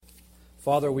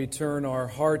Father, we turn our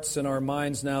hearts and our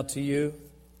minds now to you,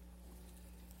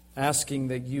 asking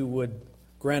that you would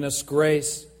grant us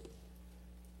grace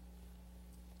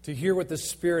to hear what the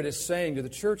Spirit is saying to the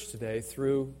church today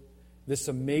through this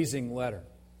amazing letter.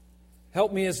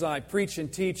 Help me as I preach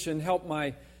and teach, and help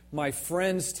my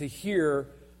friends to hear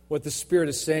what the Spirit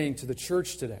is saying to the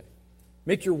church today.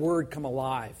 Make your word come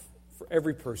alive for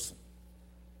every person.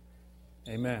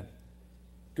 Amen.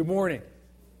 Good morning.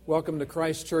 Welcome to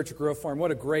Christ Church at Grove Farm. What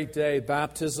a great day.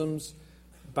 Baptisms,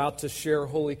 about to share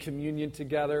Holy Communion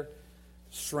together,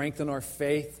 strengthen our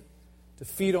faith, to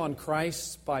feed on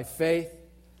Christ by faith,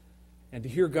 and to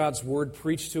hear God's Word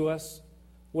preached to us.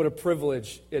 What a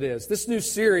privilege it is. This new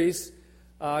series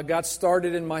got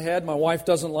started in my head. My wife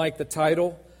doesn't like the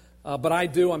title, but I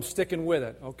do. I'm sticking with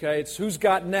it, okay? It's Who's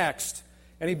Got Next?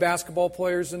 Any basketball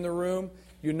players in the room?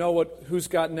 You know what Who's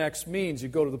Got Next means. You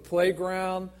go to the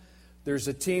playground, there's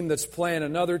a team that's playing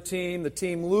another team, the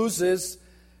team loses,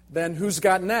 then who's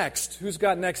got next? Who's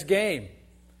got next game?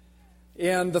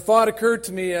 And the thought occurred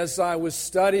to me as I was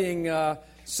studying 2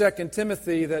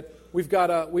 Timothy that we've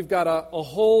got a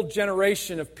whole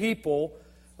generation of people,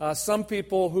 some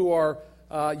people who are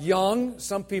young,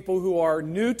 some people who are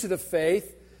new to the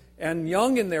faith and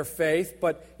young in their faith,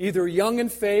 but either young in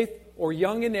faith or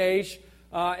young in age.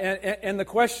 And the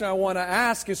question I want to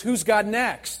ask is, who's got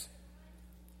next?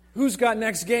 Who's got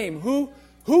next game?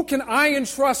 Who can I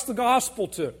entrust the gospel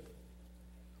to?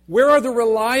 Where are the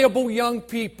reliable young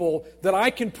people that I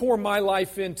can pour my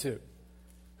life into,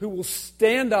 who will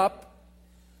stand up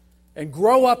and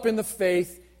grow up in the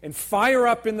faith and fire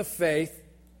up in the faith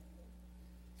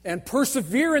and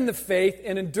persevere in the faith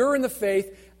and endure in the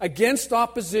faith against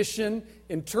opposition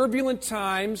in turbulent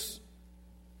times,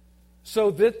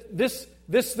 so that this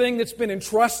thing that's been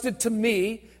entrusted to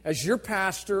me as your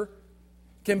pastor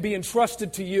can be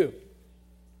entrusted to you.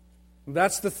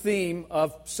 That's the theme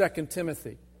of 2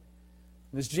 Timothy.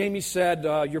 As Jamie said,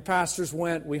 your pastors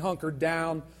went, we hunkered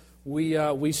down,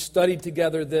 we studied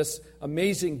together this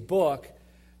amazing book,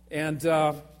 and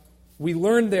we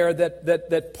learned there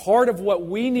that part of what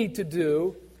we need to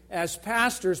do as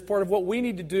pastors, part of what we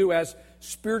need to do as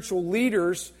spiritual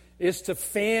leaders, is to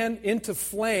fan into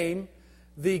flame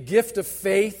the gift of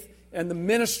faith and the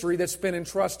ministry that's been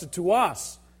entrusted to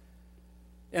us.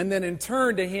 And then in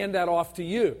turn to hand that off to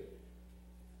you.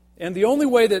 And the only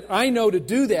way that I know to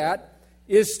do that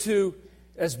is to,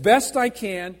 as best I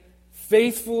can,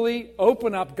 faithfully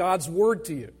open up God's Word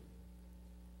to you.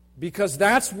 Because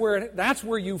that's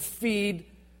where you feed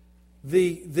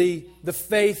the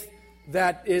faith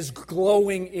that is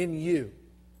glowing in you.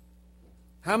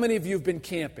 How many of you have been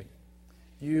camping?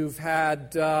 You've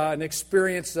had an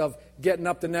experience of getting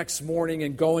up the next morning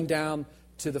and going down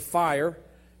to the fire,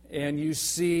 and you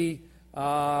see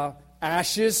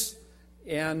ashes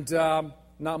and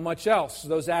not much else.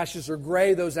 Those ashes are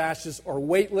gray. Those ashes are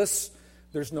weightless.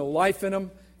 There's no life in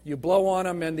them. You blow on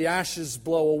them and the ashes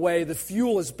blow away. The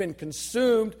fuel has been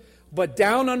consumed, but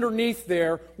down underneath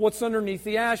there, what's underneath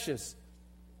the ashes?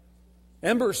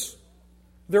 Embers.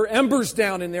 There are embers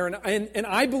down in there. And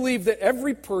I believe that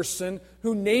every person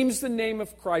who names the name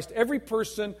of Christ, every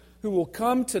person who will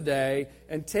come today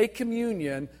and take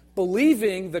communion,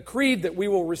 believing the creed that we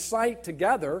will recite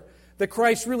together, that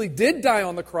Christ really did die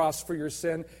on the cross for your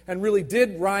sin and really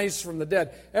did rise from the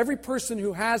dead. Every person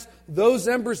who has those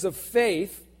embers of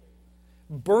faith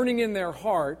burning in their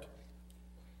heart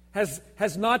has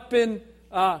not been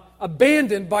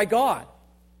abandoned by God.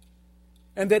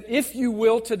 And that if you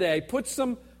will today, put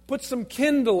some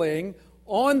kindling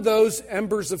on those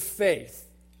embers of faith.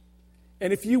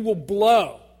 And if you will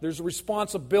blow, there's a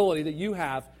responsibility that you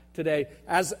have today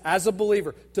as a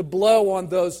believer to blow on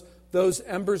those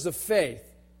embers of faith.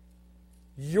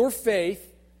 Your faith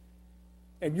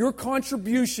and your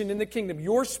contribution in the kingdom,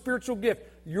 your spiritual gift,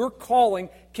 your calling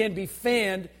can be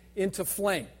fanned into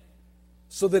flame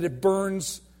so that it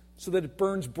burns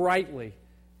brightly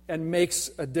and makes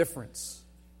a difference.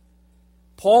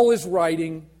 Paul is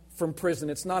writing from prison.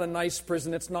 It's not a nice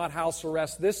prison. It's not house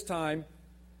arrest. This time,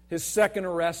 his second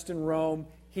arrest in Rome,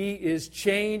 he is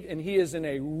chained and he is in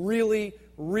a really,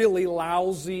 really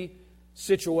lousy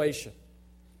situation.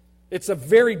 It's a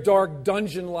very dark,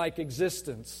 dungeon-like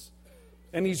existence.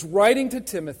 And he's writing to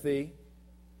Timothy,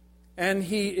 and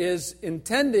he is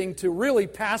intending to really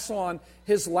pass on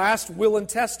his last will and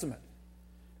testament.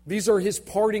 These are his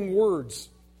parting words.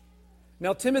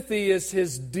 Now, Timothy is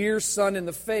his dear son in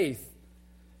the faith.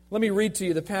 Let me read to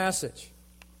you the passage.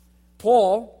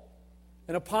 Paul,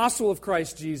 an apostle of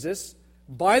Christ Jesus,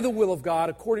 by the will of God,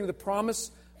 according to the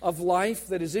promise of life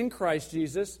that is in Christ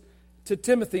Jesus, to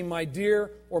Timothy, my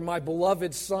dear or my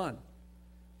beloved son.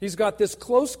 He's got this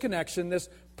close connection, this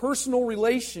personal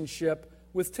relationship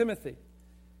with Timothy.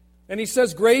 And he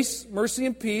says, grace, mercy,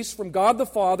 and peace from God the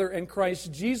Father and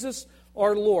Christ Jesus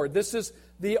our Lord. This is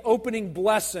the opening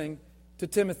blessing to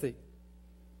Timothy.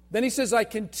 Then he says, I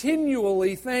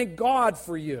continually thank God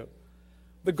for you,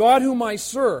 the God whom I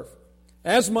serve,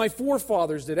 as my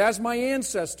forefathers did, as my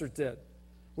ancestors did,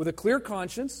 with a clear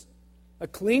conscience, a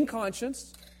clean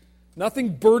conscience,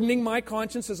 nothing burdening my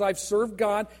conscience as I've served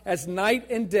God, as night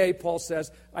and day, Paul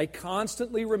says, I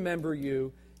constantly remember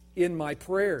you in my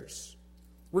prayers.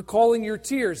 Recalling your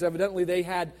tears, evidently they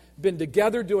had been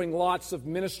together doing lots of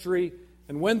ministry,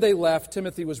 and when they left,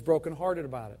 Timothy was brokenhearted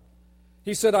about it.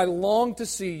 He said, I long to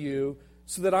see you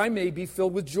so that I may be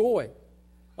filled with joy.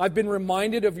 I've been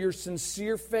reminded of your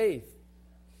sincere faith.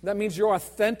 That means your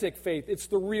authentic faith. It's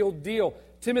the real deal.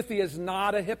 Timothy is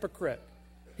not a hypocrite.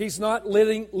 He's not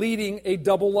leading a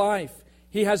double life.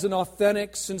 He has an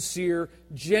authentic, sincere,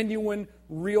 genuine,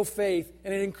 real faith,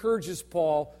 and it encourages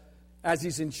Paul as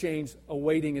he's in chains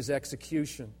awaiting his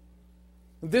execution.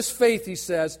 This faith, he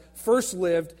says, first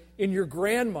lived in your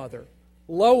grandmother,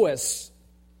 Lois.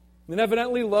 And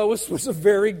evidently Lois was a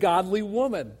very godly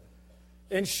woman.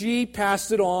 And she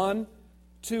passed it on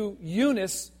to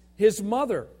Eunice, his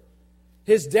mother.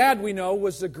 His dad, we know,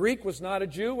 was a Greek, was not a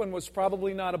Jew, and was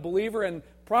probably not a believer, and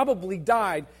probably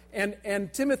died.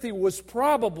 And Timothy was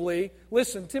probably,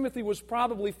 Timothy was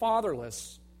probably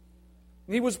fatherless.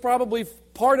 He was probably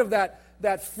part of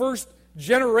that first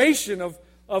generation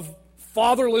of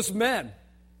fatherless men.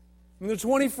 In the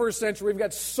 21st century, we've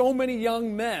got so many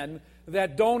young men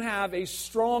that don't have a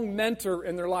strong mentor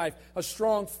in their life, a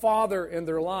strong father in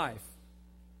their life.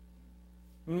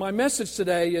 And my message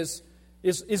today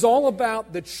is all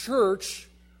about the church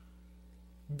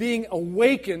being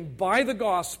awakened by the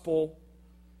gospel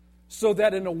so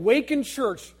that an awakened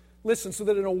church, so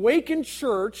that an awakened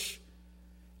church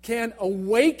can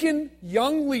awaken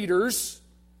young leaders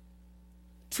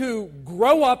to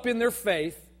grow up in their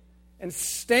faith and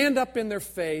stand up in their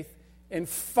faith and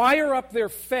fire up their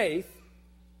faith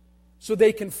so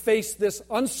they can face this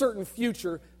uncertain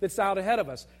future that's out ahead of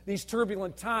us, these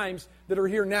turbulent times that are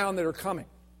here now and that are coming.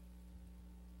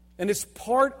 And it's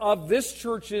part of this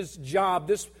church's job,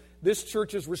 this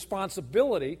church's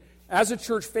responsibility as a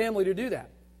church family to do that.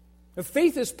 And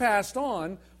faith is passed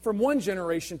on from one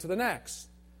generation to the next.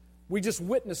 We just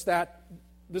witnessed that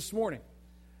this morning.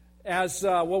 As,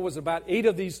 about 8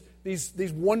 of these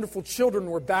wonderful children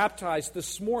were baptized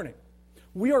this morning.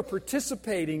 We are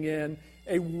participating in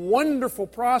a wonderful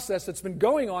process that's been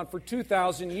going on for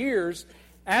 2,000 years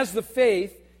as the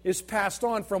faith is passed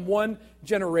on from one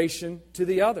generation to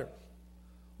the other.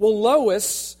 Well,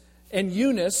 Lois and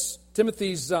Eunice,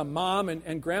 Timothy's mom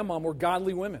and grandmom, were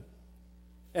godly women.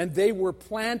 And they were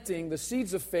planting the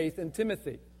seeds of faith in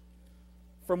Timothy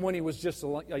from when he was just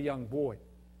a young boy.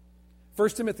 1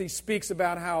 Timothy speaks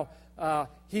about how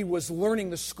he was learning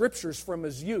the Scriptures from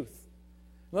his youth.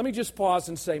 Let me just pause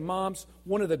and say, moms,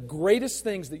 one of the greatest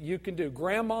things that you can do,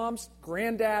 grandmoms,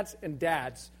 granddads, and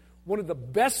dads, one of the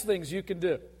best things you can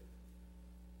do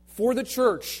for the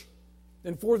church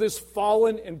and for this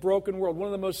fallen and broken world, one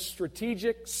of the most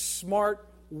strategic, smart,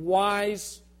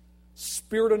 wise,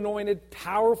 Spirit-anointed,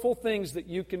 powerful things that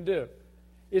you can do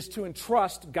is to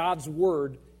entrust God's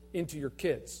Word into your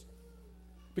kids.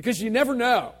 Because you never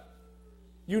know.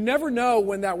 You never know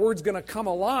when that Word's going to come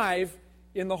alive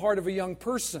in the heart of a young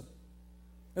person.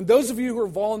 And those of you who are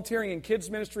volunteering in kids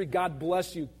ministry, God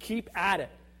bless you. Keep at it.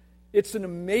 It's an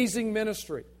amazing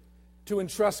ministry to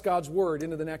entrust God's Word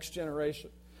into the next generation.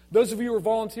 Those of you who are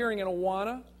volunteering in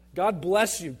Awana, God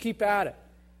bless you. Keep at it.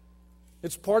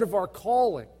 It's part of our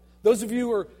calling. Those of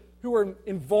you who are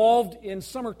involved in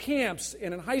summer camps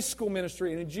and in high school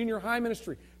ministry and in junior high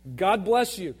ministry, God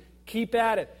bless you. Keep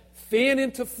at it. Fan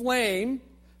into flame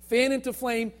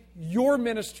your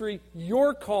ministry,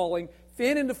 your calling.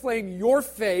 Fan into flame your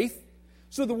faith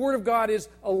so the Word of God is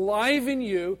alive in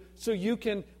you so you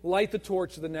can light the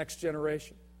torch to the next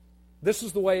generation. This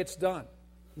is the way it's done.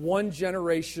 One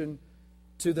generation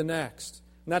to the next.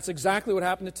 And that's exactly what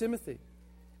happened to Timothy.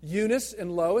 Eunice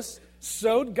and Lois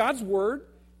sowed God's Word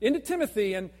into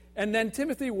Timothy, and then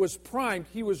Timothy was primed.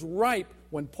 He was ripe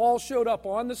when Paul showed up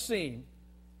on the scene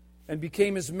and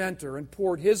became his mentor and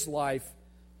poured his life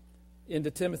into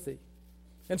Timothy.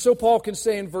 And so Paul can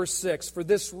say in verse 6, for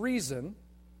this reason,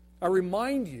 I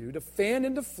remind you to fan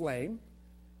into flame,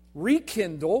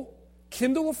 rekindle,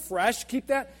 kindle afresh, keep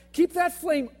that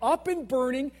flame up and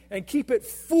burning, and keep it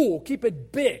full, keep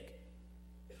it big.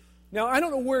 Now, I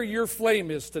don't know where your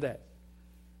flame is today.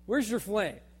 Where's your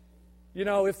flame? You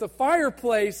know, if the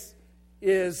fireplace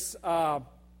is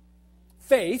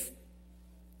faith,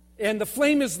 and the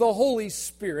flame is the Holy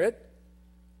Spirit,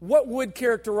 what would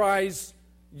characterize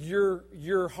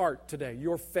your heart today,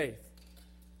 your faith?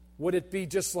 Would it be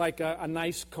just like a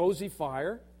nice, cozy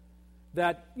fire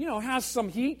that, has some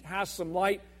heat, has some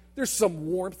light, there's some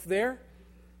warmth there,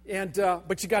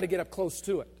 but you got to get up close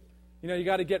to it. You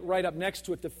got to get right up next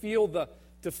to it to feel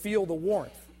the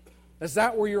warmth. Is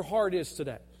that where your heart is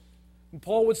today? And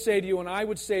Paul would say to you, and I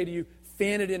would say to you,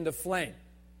 fan it into flame.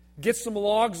 Get some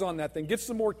logs on that thing. Get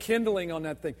some more kindling on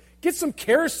that thing. Get some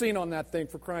kerosene on that thing,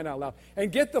 for crying out loud.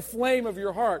 And get the flame of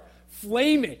your heart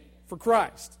flaming for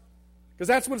Christ. Because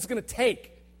that's what it's going to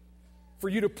take for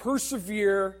you to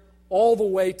persevere all the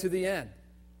way to the end.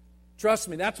 Trust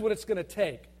me, that's what it's going to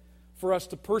take for us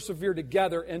to persevere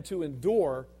together and to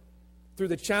endure through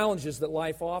the challenges that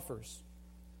life offers.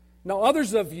 Now,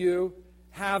 others of you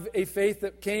have a faith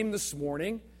that came this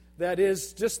morning that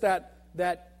is just that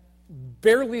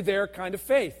barely there kind of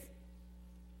faith.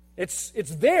 It's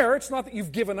there. It's not that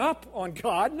you've given up on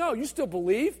God. No, you still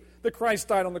believe that Christ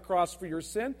died on the cross for your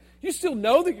sin. You still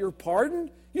know that you're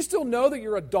pardoned. You still know that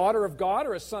you're a daughter of God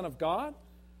or a son of God.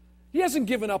 He hasn't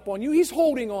given up on you. He's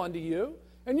holding on to you.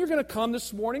 And you're going to come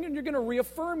this morning and you're going to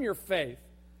reaffirm your faith.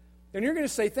 And you're going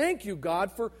to say, thank you,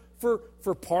 God,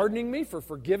 for pardoning me, for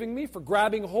forgiving me, for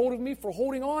grabbing hold of me, for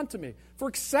holding on to me, for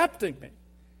accepting me,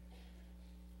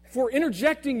 for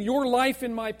interjecting your life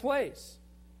in my place.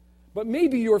 But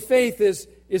maybe your faith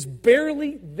is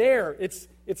barely there. It's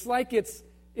like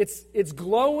it's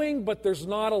glowing, but there's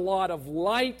not a lot of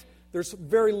light. There's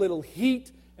very little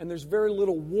heat, and there's very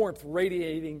little warmth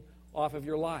radiating off of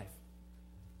your life.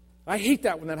 I hate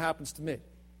that when that happens to me.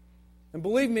 And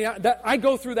believe me, I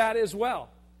go through that as well.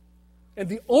 And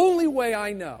the only way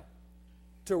I know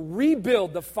to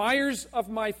rebuild the fires of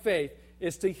my faith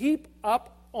is to heap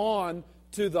up on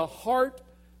to the heart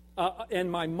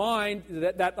and my mind,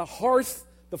 that the hearth,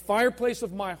 the fireplace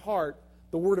of my heart,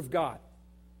 the Word of God.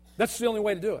 That's the only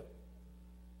way to do it.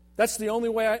 That's the only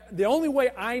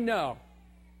way I know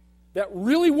that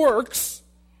really works,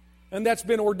 and that's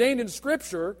been ordained in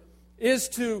Scripture, is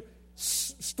to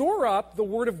store up the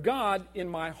Word of God in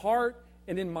my heart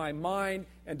and in my mind,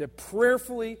 and to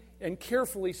prayerfully and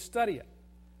carefully study it.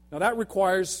 Now that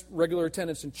requires regular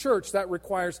attendance in church. That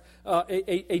requires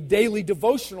a daily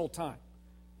devotional time.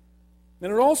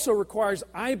 And it also requires,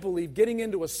 I believe, getting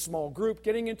into a small group,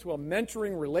 getting into a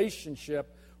mentoring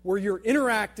relationship where you're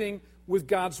interacting with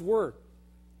God's Word.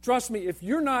 Trust me, if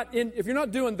you're not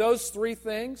doing those three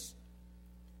things,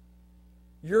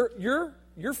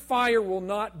 your fire will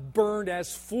not burn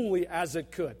as fully as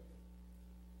it could.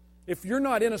 If you're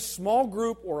not in a small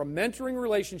group or a mentoring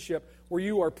relationship where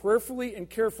you are prayerfully and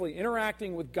carefully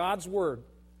interacting with God's Word,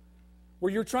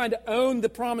 where you're trying to own the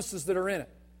promises that are in it,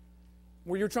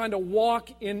 where you're trying to walk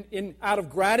in out of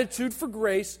gratitude for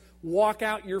grace, walk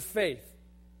out your faith.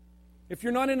 If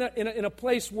you're not in a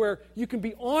place where you can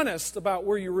be honest about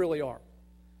where you really are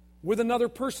with another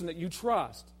person that you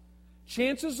trust,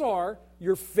 chances are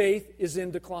your faith is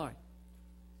in decline.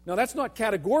 Now, that's not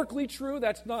categorically true.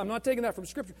 I'm not taking that from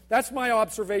Scripture. That's my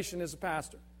observation as a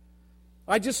pastor.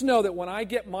 I just know that when I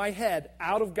get my head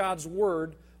out of God's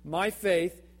Word, my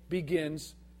faith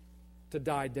begins to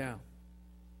die down.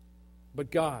 But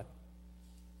God,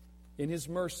 in His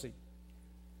mercy,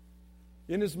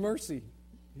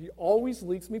 He always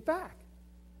leads me back.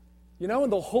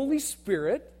 And the Holy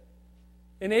Spirit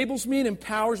enables me and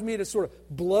empowers me to sort of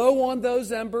blow on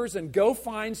those embers and go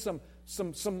find some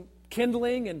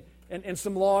kindling and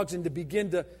some logs, and to begin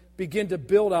to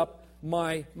build up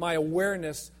my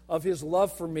awareness of His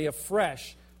love for me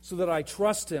afresh, so that I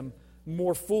trust Him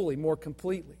more fully, more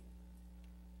completely.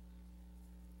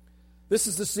 This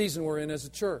is the season we're in as a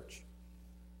church.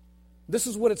 This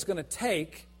is what it's going to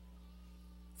take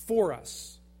for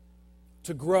us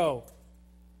to grow,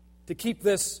 to keep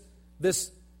this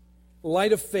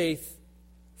light of faith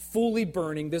fully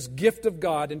burning, this gift of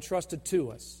God entrusted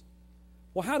to us.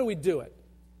 Well, how do we do it?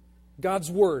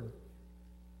 God's Word.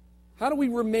 How do we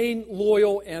remain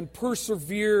loyal and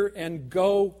persevere and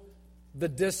go the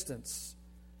distance,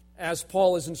 as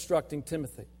Paul is instructing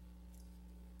Timothy?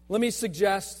 Let me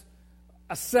suggest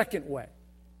a second way,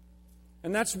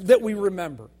 and that's that we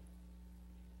remember.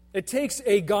 It takes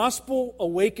a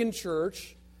gospel-awakened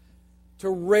church to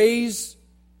raise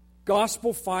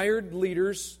gospel-fired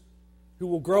leaders who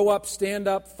will grow up, stand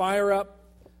up, fire up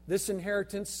this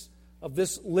inheritance of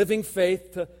this living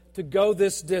faith to go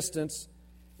this distance.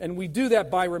 And we do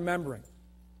that by remembering.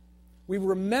 We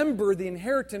remember the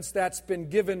inheritance that's been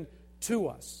given to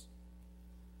us.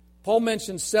 Paul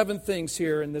mentions 7 things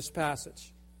here in this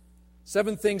passage.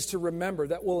 7 things to remember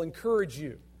that will encourage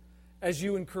you as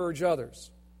you encourage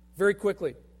others. Very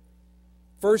quickly.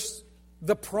 First,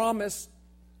 the promise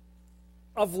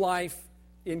of life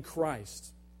in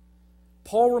Christ.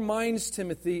 Paul reminds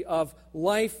Timothy of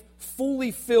life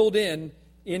fully filled in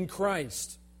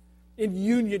Christ, in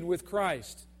union with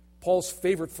Christ. Paul's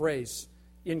favorite phrase,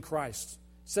 in Christ.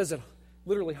 Says it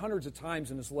literally hundreds of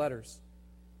times in his letters.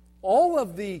 All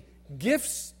of the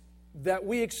gifts that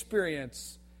we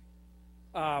experience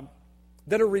that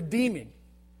are redeeming,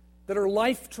 that are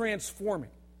life-transforming,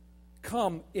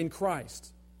 come in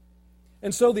Christ.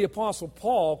 And so the Apostle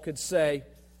Paul could say,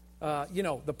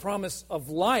 the promise of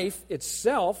life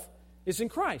itself is in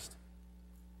Christ.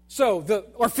 So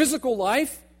our physical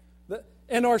life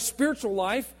and our spiritual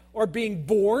life are being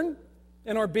born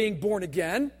and are being born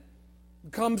again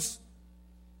comes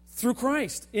through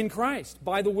Christ, in Christ,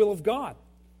 by the will of God,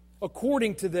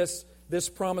 according to this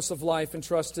promise of life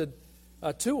entrusted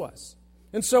to us.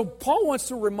 And so Paul wants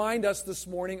to remind us this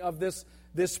morning of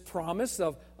this promise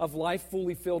of life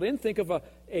fully filled in. Think of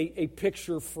a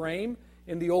picture frame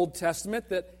in the Old Testament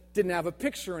that didn't have a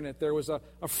picture in it. There was a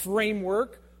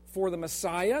framework for the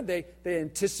Messiah. They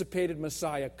anticipated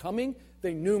Messiah coming.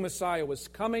 They knew Messiah was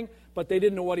coming, but they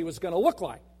didn't know what he was going to look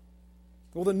like.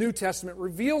 Well, the New Testament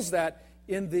reveals that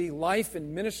in the life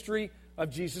and ministry of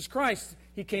Jesus Christ.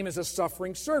 He came as a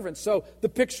suffering servant. So the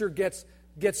picture gets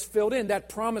filled in. That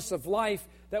promise of life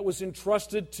that was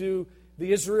entrusted to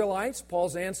the Israelites,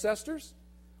 Paul's ancestors,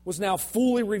 was now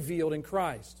fully revealed in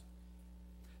Christ.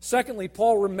 Secondly,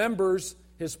 Paul remembers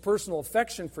his personal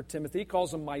affection for Timothy. He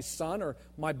calls him my son or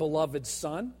my beloved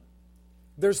son.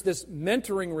 There's this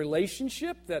mentoring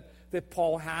relationship that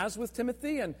Paul has with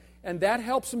Timothy, and that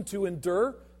helps him to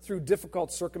endure through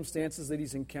difficult circumstances that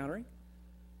he's encountering.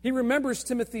 He remembers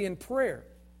Timothy in prayer.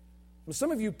 Well,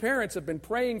 some of you parents have been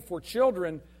praying for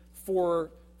children for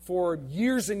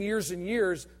years and years and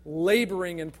years,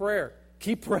 laboring in prayer.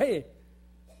 Keep praying.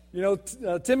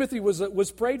 Timothy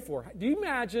was prayed for. Do you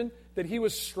imagine that he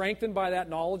was strengthened by that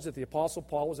knowledge that the Apostle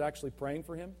Paul was actually praying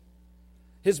for him?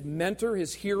 His mentor,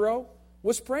 his hero,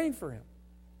 was praying for him.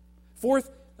 Fourth,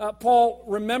 Paul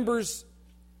remembers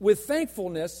with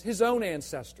thankfulness his own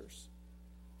ancestors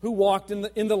who walked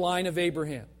in the line of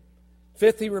Abraham.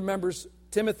 Fifth, he remembers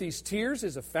Timothy's tears,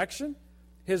 his affection,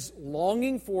 his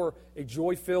longing for a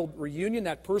joy-filled reunion,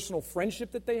 that personal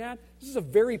friendship that they had. This is a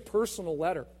very personal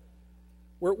letter.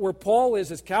 Where Paul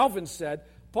is, as Calvin said,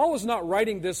 Paul is not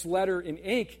writing this letter in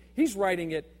ink, he's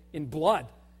writing it in blood.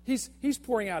 He's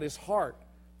pouring out his heart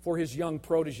for his young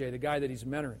protege, the guy that he's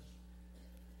mentoring.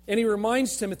 And he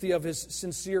reminds Timothy of his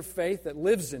sincere faith that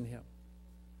lives in him.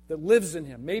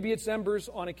 Maybe it's embers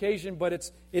on occasion, but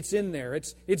it's in there.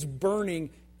 It's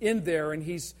burning in there, and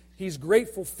he's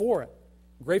grateful for it.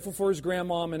 Grateful for his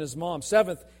grandmom and his mom.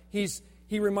 Seventh,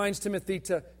 he reminds Timothy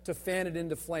to fan it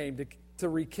into flame, to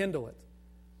rekindle it,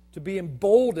 to be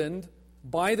emboldened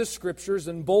by the Scriptures,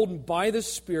 emboldened by the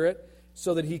Spirit,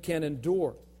 so that he can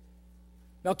endure.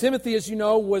 Now, Timothy, as you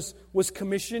know, was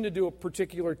commissioned to do a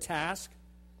particular task.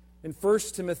 In 1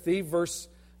 Timothy, verse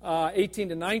 18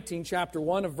 to 19, chapter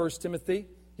 1 of 1 Timothy,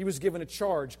 he was given a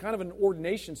charge, kind of an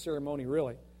ordination ceremony,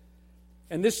 really.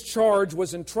 And this charge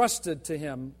was entrusted to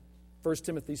him, 1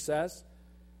 Timothy says,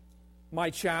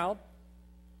 my child,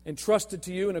 entrusted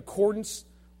to you in accordance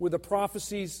with the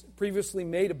prophecies previously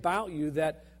made about you,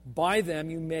 that by them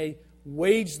you may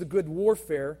wage the good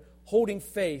warfare, holding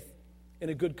faith in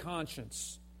a good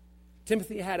conscience.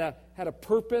 Timothy had a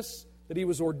purpose that he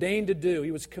was ordained to do.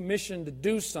 He was commissioned to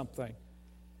do something.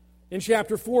 In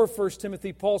chapter 4 of 1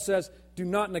 Timothy, Paul says, do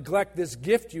not neglect this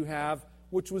gift you have,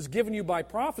 which was given you by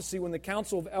prophecy when the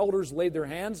council of elders laid their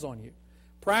hands on you.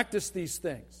 Practice these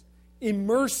things.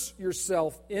 Immerse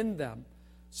yourself in them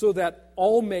so that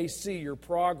all may see your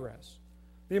progress.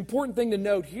 The important thing to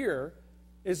note here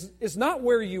is not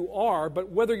where you are, but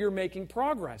whether you're making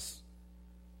progress.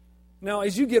 Now,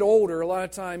 as you get older, a lot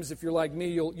of times, if you're like me,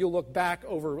 you'll look back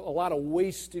over a lot of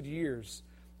wasted years.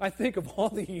 I think of all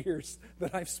the years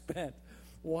that I've spent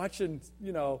watching,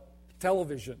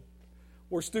 television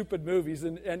or stupid movies.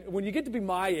 And when you get to be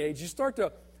my age, you start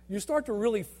to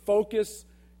really focus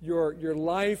your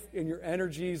life and your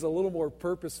energies a little more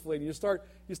purposefully. And you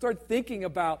start thinking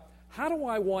about, how do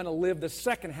I want to live the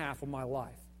second half of my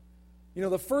life?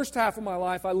 The first half of my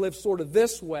life, I lived sort of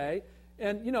this way.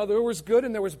 And, there was good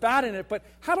and there was bad in it, but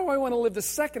how do I want to live the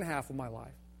second half of my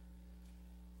life?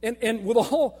 And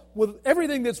with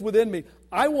everything that's within me,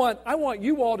 I want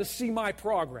you all to see my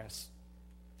progress.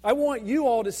 I want you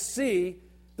all to see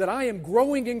that I am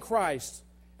growing in Christ,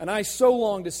 and I so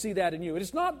long to see that in you.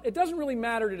 It doesn't really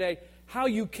matter today how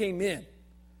you came in.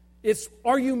 It's,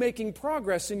 are you making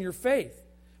progress in your faith?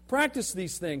 Practice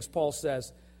these things, Paul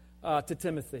says to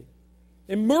Timothy.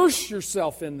 Immerse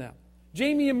yourself in them.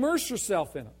 Jamie, immerse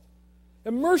yourself in them.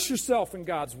 Immerse yourself in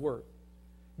God's Word.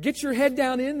 Get your head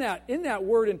down in that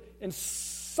Word and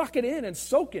suck it in and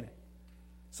soak in it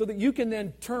so that you can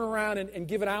then turn around and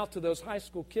give it out to those high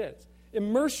school kids.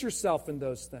 Immerse yourself in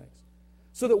those things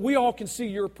so that we all can see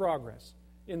your progress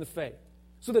in the faith.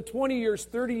 So that 20 years,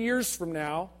 30 years from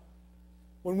now,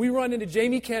 when we run into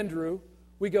Jamie Kendrew,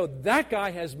 we go, that guy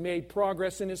has made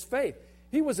progress in his faith.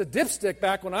 He was a dipstick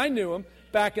back when I knew him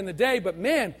back in the day, but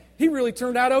man, he really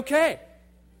turned out okay.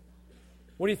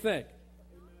 What do you think?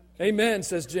 Amen,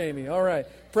 says Jamie. All right.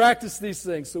 Practice these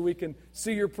things so we can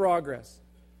see your progress.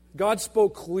 God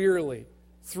spoke clearly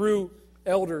through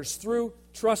elders, through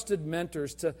trusted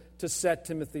mentors to set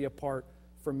Timothy apart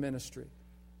for ministry.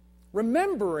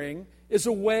 Remembering is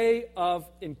a way of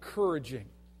encouraging.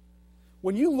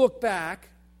 When you look back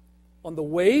on the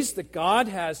ways that God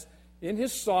has, in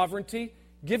His sovereignty,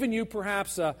 given you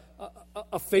perhaps a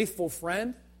faithful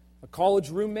friend, a college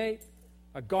roommate,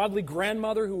 a godly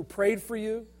grandmother who prayed for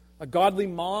you, a godly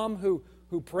mom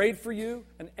who prayed for you,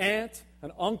 an aunt,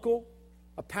 an uncle,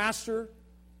 a pastor,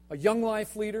 a young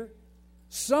life leader,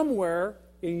 somewhere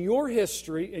in your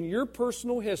history, in your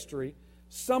personal history,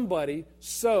 somebody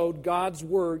sowed God's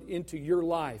Word into your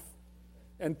life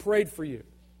and prayed for you.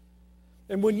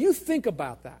 And when you think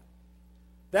about that,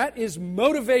 that is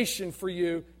motivation for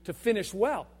you to finish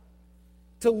well,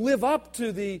 to live up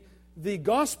to the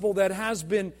gospel that has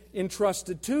been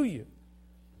entrusted to you.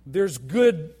 There's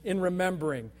good in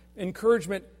remembering.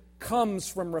 Encouragement comes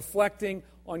from reflecting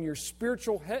on your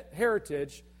spiritual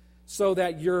heritage so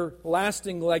that your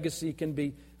lasting legacy can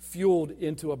be fueled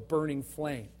into a burning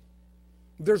flame.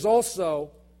 There's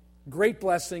also great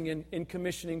blessing in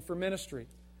commissioning for ministry.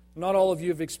 Not all of you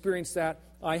have experienced that.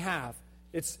 I have.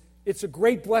 It's a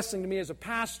great blessing to me as a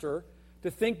pastor to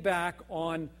think back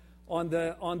on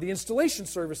the installation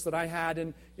service that I had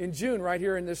in June right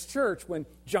here in this church when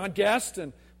John Guest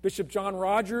and Bishop John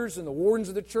Rogers and the wardens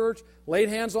of the church laid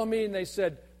hands on me and they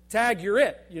said, "Tag, you're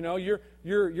it. You know,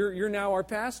 you're now our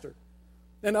pastor."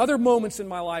 And other moments in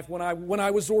my life when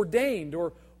I was ordained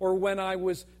or when I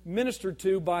was ministered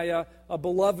to by a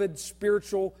beloved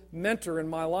spiritual mentor in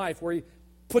my life, where he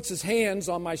puts his hands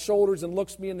on my shoulders and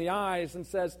looks me in the eyes and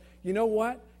says, "You know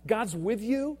what? God's with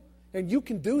you and you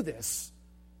can do this.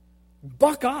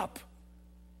 Buck up.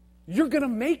 You're going to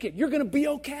make it. You're going to be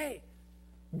okay.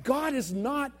 God is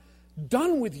not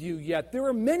done with you yet. There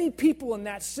are many people in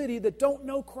that city that don't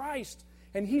know Christ,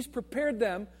 and He's prepared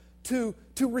them to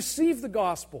receive the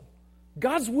gospel.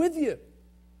 God's with you.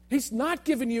 He's not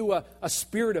given you a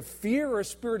spirit of fear or a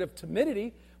spirit of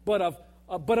timidity, but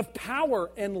of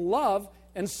power and love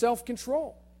and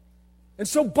self-control. And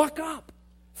so buck up.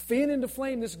 Fan into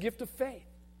flame this gift of faith.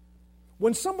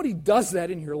 When somebody does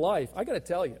that in your life, I got to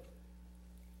tell you,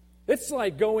 it's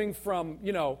like going from,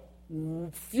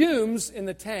 fumes in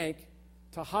the tank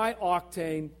to high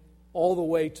octane all the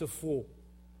way to full.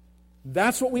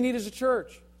 That's what we need as a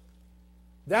church.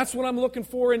 That's what I'm looking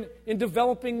for in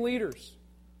developing leaders.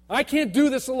 I can't do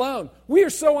this alone. We are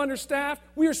so understaffed.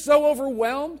 We are so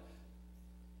overwhelmed.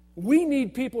 We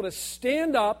need people to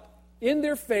stand up in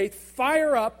their faith,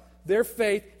 fire up their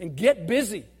faith, and get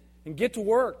busy and get to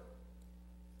work.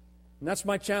 And that's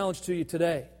my challenge to you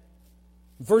today.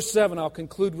 Verse 7, I'll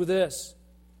conclude with this.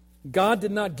 God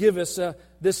did not give us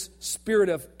this spirit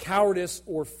of cowardice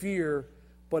or fear,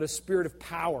 but a spirit of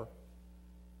power.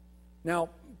 Now,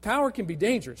 power can be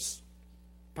dangerous.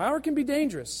 Power can be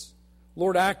dangerous.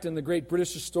 Lord Acton, the great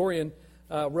British historian,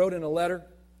 wrote in a letter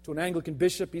to an Anglican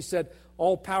bishop, he said,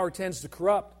 all power tends to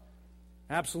corrupt.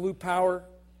 Absolute power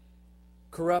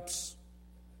corrupts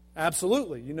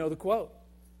absolutely. You know the quote.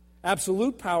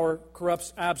 Absolute power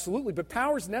corrupts absolutely, but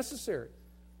power is necessary.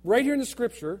 Right here in the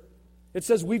Scripture, it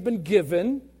says we've been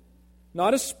given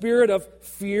not a spirit of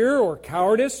fear or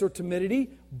cowardice or timidity,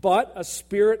 but a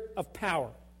spirit of power.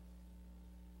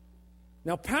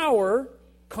 Now, power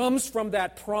comes from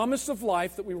that promise of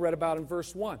life that we read about in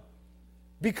verse 1.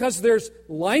 Because there's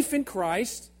life in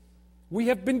Christ, we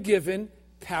have been given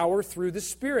power through the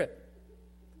Spirit.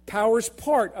 Power is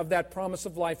part of that promise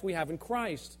of life we have in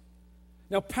Christ.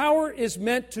 Now, power is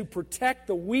meant to protect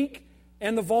the weak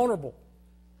and the vulnerable.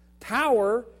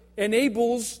 Power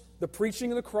enables the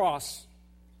preaching of the cross.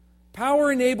 Power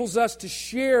enables us to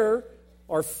share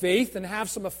our faith and have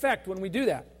some effect when we do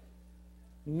that.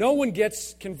 No one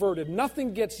gets converted.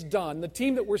 Nothing gets done. The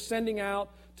team that we're sending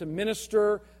out to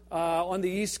minister on the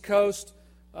East Coast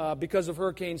because of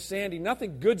Hurricane Sandy,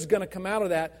 nothing good's going to come out of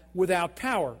that without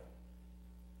power.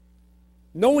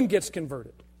 No one gets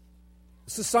converted.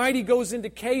 Society goes into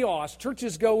chaos.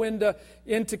 Churches go into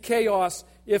chaos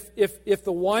if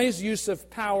the wise use of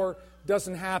power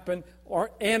doesn't happen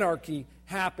or anarchy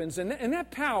happens. And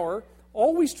that power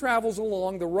always travels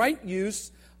along the right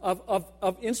use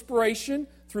of inspiration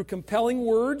through compelling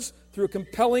words, through a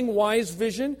compelling wise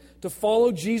vision to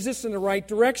follow Jesus in the right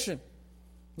direction.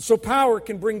 So power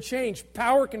can bring change.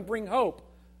 Power can bring hope.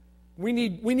 We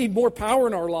need more power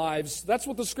in our lives. That's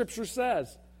what the Scripture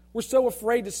says. We're so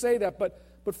afraid to say that,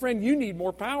 but friend, you need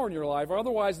more power in your life.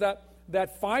 Otherwise,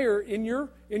 that fire in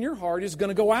your heart is going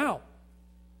to go out.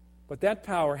 But that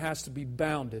power has to be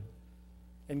bounded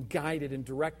and guided and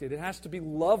directed. It has to be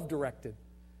love-directed.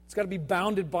 It's got to be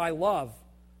bounded by love.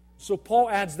 So Paul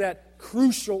adds that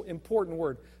crucial, important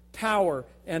word, power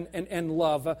and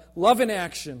love. Love in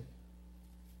action.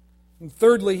 And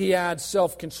thirdly, he adds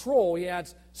self-control. He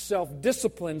adds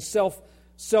self-discipline.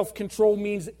 Self-control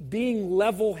means being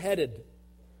level-headed.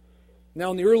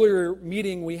 Now, in the earlier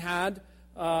meeting we had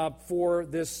for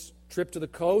this trip to the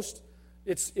coast,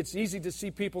 it's easy to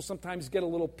see people sometimes get a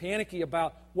little panicky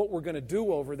about what we're going to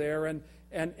do over there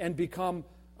and become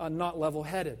not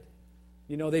level-headed.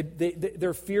 You know,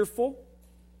 they're fearful,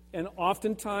 and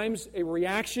oftentimes a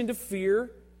reaction to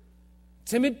fear,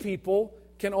 timid people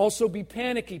can also be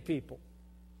panicky people.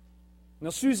 Now,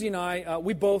 Susie and I,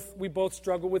 we both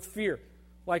struggle with fear,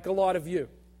 like a lot of you.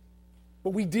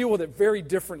 But we deal with it very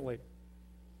differently.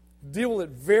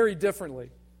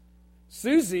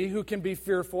 Susie, who can be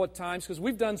fearful at times, because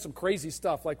we've done some crazy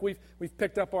stuff, like we've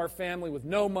picked up our family with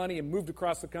no money and moved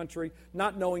across the country,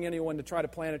 not knowing anyone to try to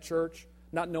plant a church,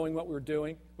 not knowing what we were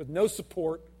doing, with no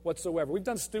support whatsoever. We've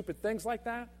done stupid things like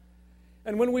that.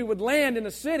 And when we would land in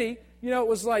a city, you know, it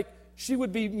was like she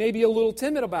would be maybe a little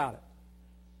timid about it.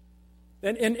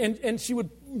 And she would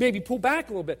maybe pull back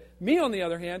a little bit. Me, on the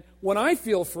other hand, when I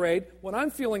feel afraid, when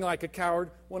I'm feeling like a coward,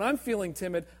 when I'm feeling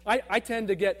timid, I tend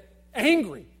to get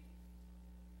angry.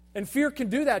 And fear can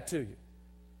do that to you.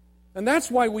 And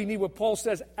that's why we need what Paul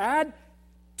says, add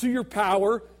to your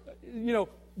power, you know,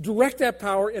 direct that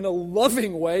power in a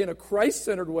loving way, in a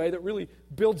Christ-centered way that really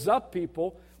builds up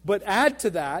people, but add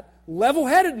to that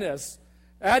level-headedness,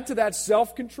 add to that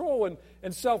self-control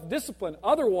and self-discipline.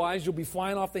 Otherwise, you'll be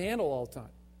flying off the handle all the time.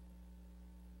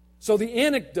 So the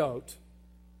antidote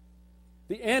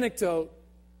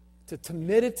to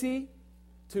timidity,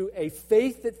 to a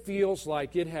faith that feels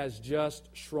like it has just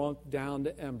shrunk down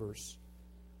to embers,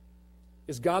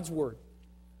 is God's Word.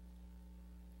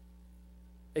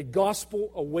 A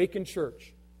gospel-awakened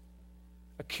church.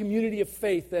 A community of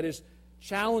faith that is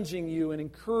challenging you and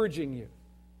encouraging you.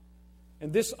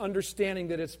 And this understanding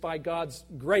that it's by God's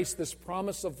grace, this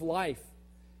promise of life.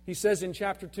 He says in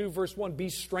chapter 2, verse 1, be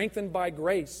strengthened by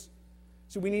grace.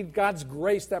 So we need God's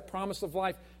grace, that promise of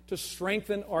life, to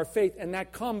strengthen our faith. And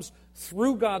that comes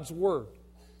through God's Word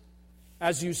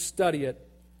as you study it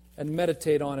and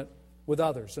meditate on it with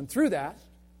others. And through that,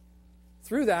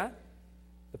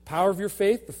 the power of your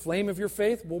faith, the flame of your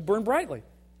faith will burn brightly,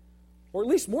 or at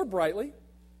least more brightly,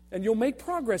 and you'll make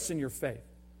progress in your faith.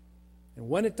 And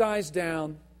when it dies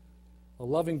down, a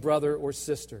loving brother or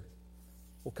sister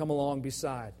will come along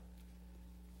beside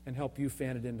and help you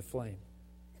fan it into flame.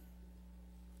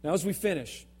 Now, as we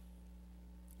finish,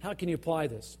 how can you apply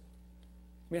this?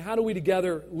 I mean, how do we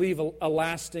together leave a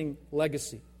lasting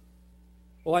legacy?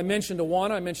 Well, I mentioned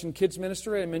Awana, I mentioned kids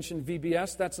ministry, I mentioned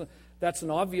VBS. That's an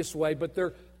obvious way, but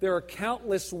there are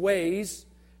countless ways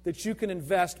that you can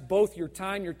invest both your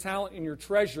time, your talent, and your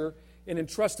treasure in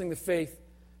entrusting the faith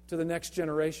to the next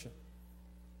generation.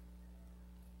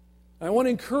 And I want to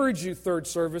encourage you, Third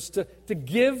Service, to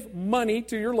give money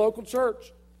to your local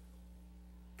church.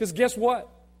 Because guess what?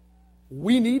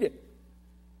 We need it.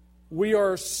 We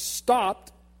are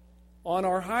stopped on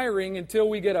our hiring until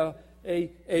we get a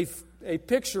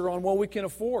picture on what we can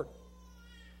afford.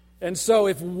 And so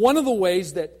if one of the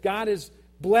ways that God has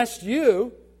blessed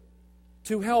you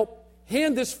to help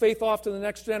hand this faith off to the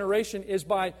next generation is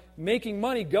by making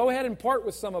money, go ahead and part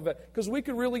with some of it, because we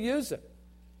could really use it.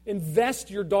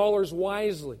 Invest your dollars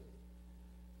wisely.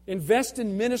 Invest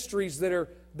in ministries that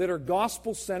are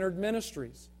gospel-centered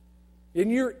ministries. In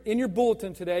your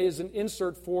bulletin today is an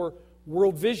insert for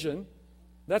World Vision.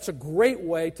 That's a great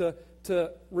way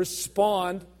to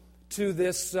respond to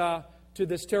this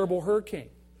terrible hurricane,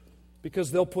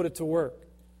 because they'll put it to work.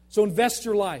 So invest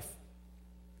your life,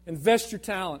 invest your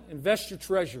talent, invest your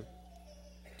treasure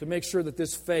to make sure that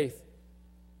this faith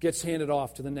gets handed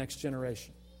off to the next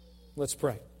generation. Let's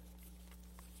pray.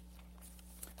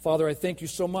 Father, I thank you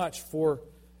so much for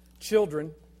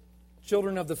children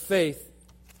of the faith,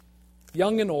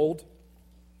 young and old,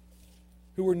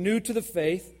 who are new to the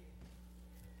faith,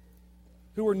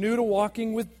 who are new to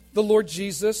walking with the Lord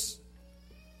Jesus,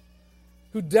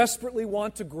 who desperately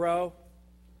want to grow,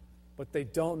 but they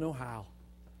don't know how.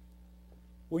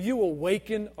 Will you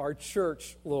awaken our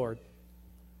church, Lord?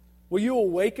 Will you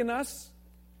awaken us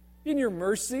in your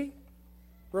mercy?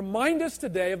 Remind us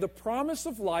today of the promise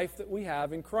of life that we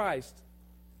have in Christ.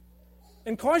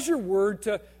 And cause your word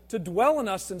to dwell in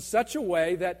us in such a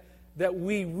way that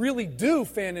we really do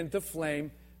fan into flame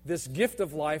this gift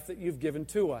of life that you've given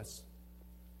to us.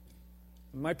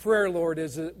 My prayer, Lord,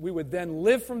 is that we would then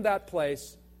live from that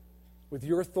place with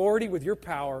your authority, with your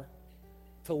power,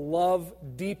 to love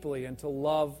deeply and to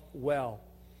love well.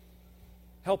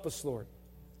 Help us, Lord.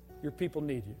 Your people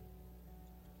need you.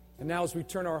 And now as we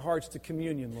turn our hearts to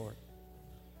communion, Lord,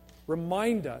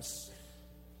 remind us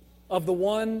of the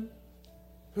one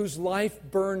whose life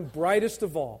burned brightest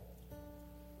of all,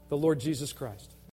 the Lord Jesus Christ.